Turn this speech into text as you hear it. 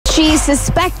She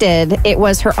suspected it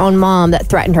was her own mom that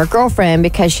threatened her girlfriend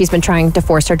because she's been trying to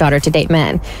force her daughter to date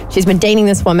men. She's been dating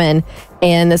this woman,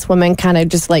 and this woman kind of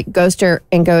just like ghosted her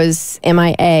and goes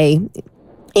MIA,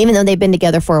 even though they've been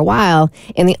together for a while.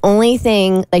 And the only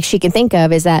thing like she can think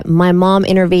of is that my mom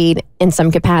intervened in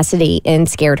some capacity and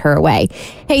scared her away.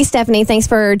 Hey, Stephanie, thanks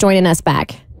for joining us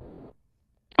back.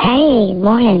 Hey,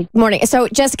 morning. Morning. So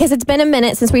just because it's been a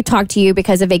minute since we talked to you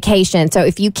because of vacation, so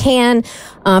if you can,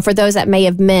 for those that may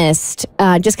have missed,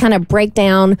 just kind of break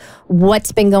down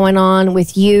what's been going on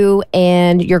with you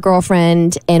and your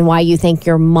girlfriend and why you think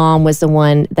your mom was the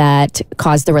one that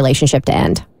caused the relationship to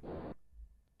end.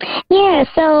 Yeah,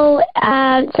 so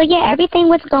yeah, everything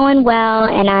was going well,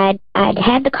 and I'd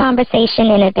had the conversation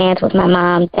in advance with my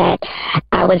mom that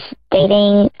I was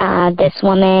dating this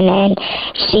woman, and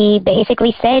she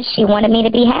basically said she wanted me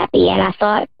to be happy, and I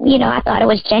thought it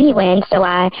was genuine, so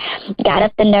I got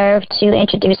up the nerve to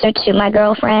introduce her to my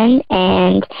girlfriend,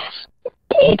 and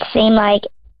it seemed like,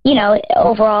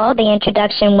 overall the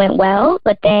introduction went well,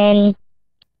 but then,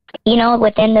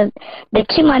 within the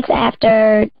 2 months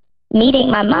after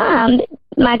meeting my mom,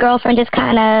 my girlfriend just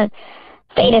kind of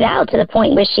faded out to the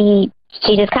point where she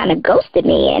just kind of ghosted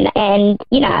me. And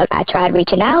I tried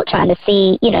reaching out, trying to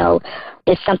see,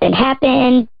 did something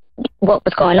happen? What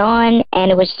was going on?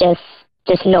 And it was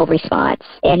just no response.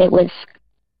 And it was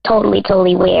totally,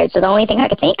 totally weird. So the only thing I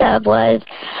could think of was,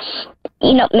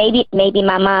 maybe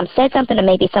my mom said something, or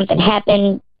maybe something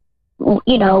happened,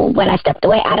 when I stepped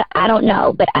away. I don't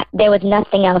know, but there was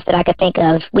nothing else that I could think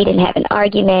of. We didn't have an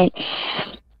argument.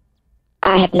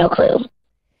 I have no clue.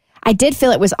 I did feel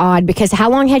it was odd because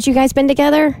how long had you guys been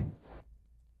together?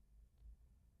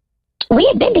 We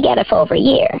had been together for over a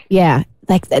year. Yeah,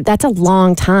 like that's a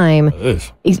long time,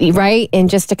 right? And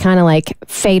just to kind of like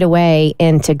fade away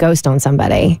and to ghost on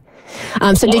somebody.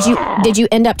 So did you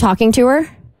end up talking to her?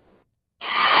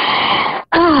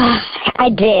 I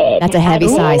did. That's a heavy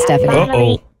sigh,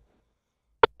 Stephanie.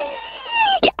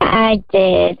 I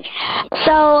did.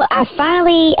 So I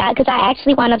finally, because I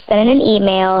actually wound up sending an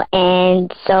email,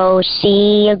 and so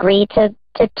she agreed to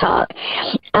talk.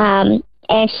 And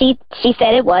she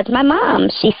said it was my mom.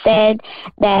 She said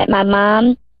that my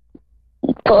mom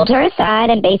pulled her aside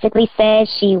and basically said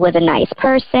she was a nice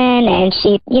person, and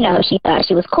she thought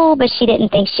she was cool, but she didn't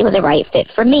think she was a right fit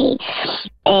for me.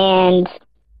 And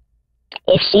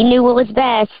if she knew what was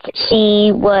best,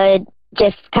 she would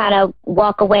just kind of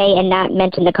walk away and not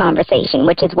mention the conversation,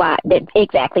 which is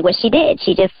exactly what she did.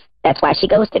 That's why she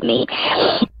ghosted me.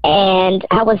 And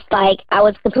I was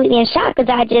completely in shock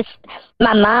because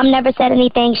my mom never said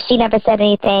anything. She never said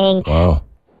anything. Wow.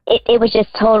 It was just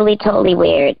totally, totally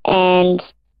weird. And,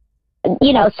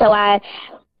 so I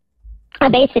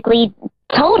basically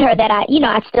told her that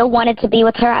I still wanted to be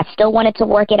with her. I still wanted to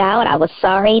work it out. I was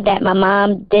sorry that my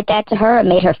mom did that to her and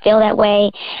made her feel that way.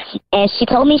 And she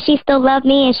told me she still loved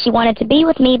me and she wanted to be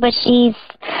with me, but she's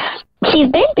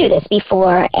been through this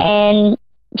before, and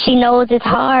she knows it's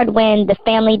hard when the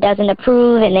family doesn't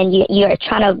approve, and then you're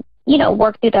trying to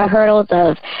work through the hurdles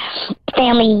of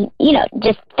family,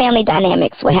 just family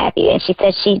dynamics, what have you. And she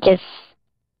said she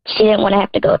didn't want to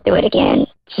have to go through it again.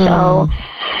 So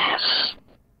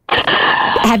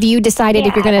have you decided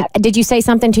if you're going to, did you say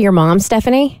something to your mom,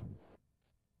 Stephanie?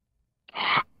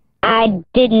 I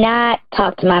did not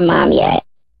talk to my mom yet.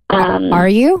 Are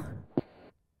you?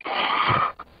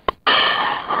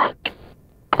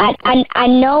 I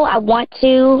know I want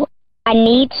to, I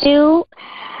need to,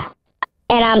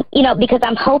 and I'm, because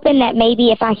I'm hoping that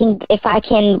maybe if I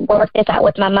can work this out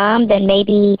with my mom, then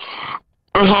maybe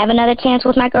I have another chance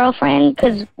with my girlfriend,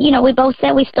 because, we both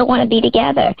said we still want to be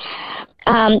together.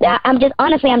 I'm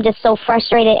just so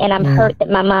frustrated, and I'm hurt that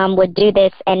my mom would do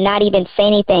this and not even say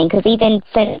anything, because even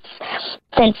since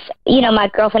my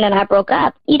girlfriend and I broke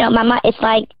up, my mom, it's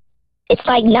like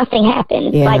nothing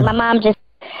happened. Yeah. Like my mom just,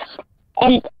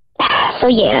 and so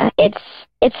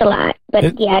it's a lot, but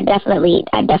I definitely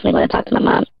want to talk to my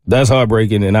mom. That's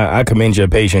heartbreaking, and I commend your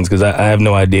patience, because I have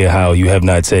no idea how you have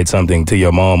not said something to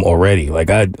your mom already.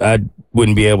 Like I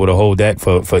wouldn't be able to hold that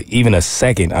for even a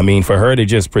second. I mean, for her to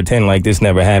just pretend like this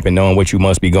never happened, knowing what you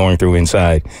must be going through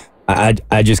inside,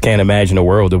 I just can't imagine a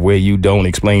world of where you don't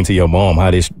explain to your mom how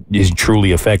this is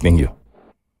truly affecting you.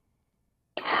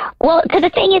 Well, because the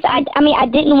thing is, I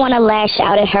didn't want to lash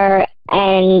out at her,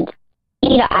 and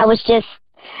I was just,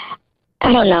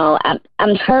 I don't know,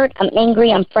 I'm hurt, I'm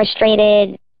angry, I'm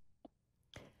frustrated,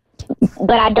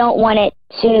 but I don't want it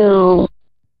to.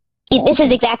 This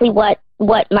is exactly what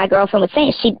my girlfriend was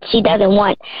saying. She doesn't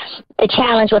want the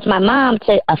challenge with my mom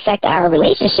to affect our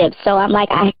relationship. So I'm like,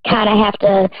 I kind of have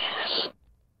to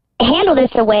handle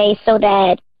this away so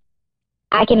that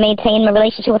I can maintain my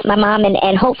relationship with my mom,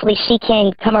 and hopefully she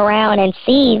can come around and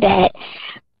see that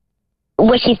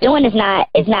what she's doing is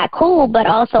not cool, but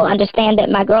also understand that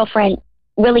my girlfriend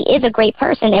really is a great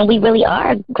person and we really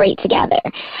are great together.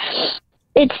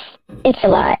 It's a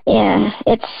lot. Yeah.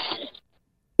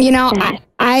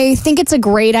 I think it's a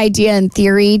great idea in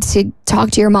theory to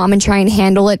talk to your mom and try and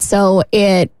handle it so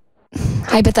it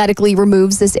hypothetically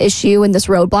removes this issue and this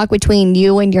roadblock between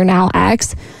you and your now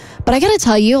ex. But I got to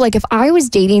tell you, like, if I was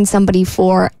dating somebody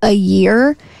for a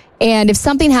year and if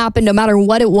something happened, no matter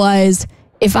what it was,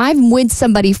 if I'm with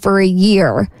somebody for a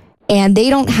year and they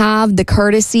don't have the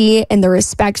courtesy and the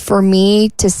respect for me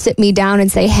to sit me down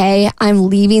and say, hey, I'm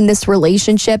leaving this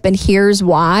relationship and here's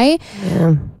why.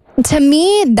 Yeah. To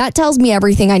me, that tells me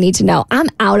everything I need to know. I'm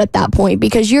out at that point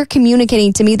because you're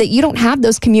communicating to me that you don't have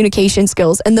those communication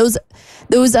skills and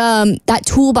that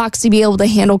toolbox to be able to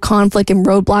handle conflict and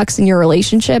roadblocks in your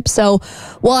relationship. So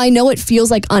while I know it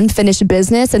feels like unfinished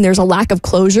business and there's a lack of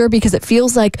closure because it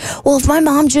feels like, well, if my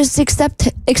mom just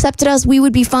accepted us, we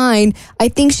would be fine. I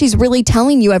think she's really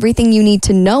telling you everything you need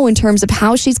to know in terms of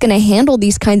how she's going to handle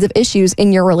these kinds of issues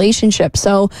in your relationship.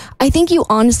 So I think you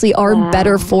honestly are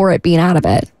better for it being out of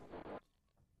it.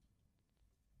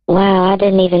 Wow, I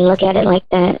didn't even look at it like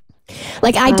that.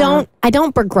 Like, I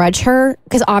don't begrudge her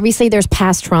because obviously there's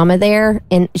past trauma there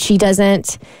and she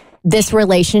doesn't, this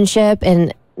relationship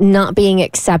and not being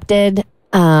accepted.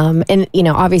 And,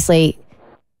 obviously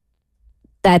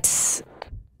it's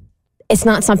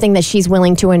not something that she's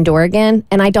willing to endure again.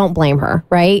 And I don't blame her,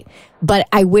 right? But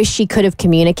I wish she could have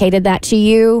communicated that to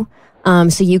you.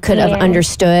 So you could have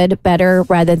understood better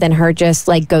rather than her just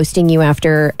like ghosting you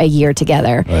after a year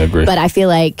together. I agree. But I feel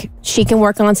like she can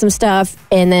work on some stuff.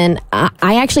 And then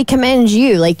I actually commend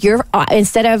you. Like you're,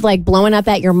 instead of like blowing up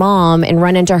at your mom and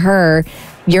run into her,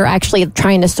 you're actually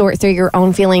trying to sort through your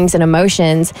own feelings and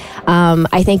emotions.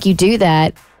 I think you do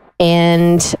that.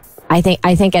 And I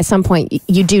think at some point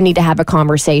you do need to have a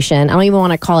conversation. I don't even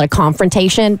want to call it a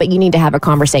confrontation, but you need to have a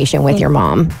conversation with your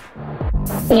mom.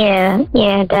 Yeah,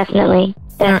 definitely.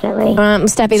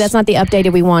 Steffi, that's not the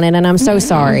update we wanted, and I'm so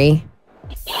sorry.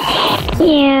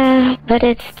 Yeah, but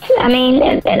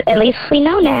at least we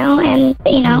know now, and,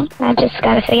 I just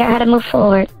got to figure out how to move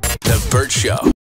forward. The Bert Show.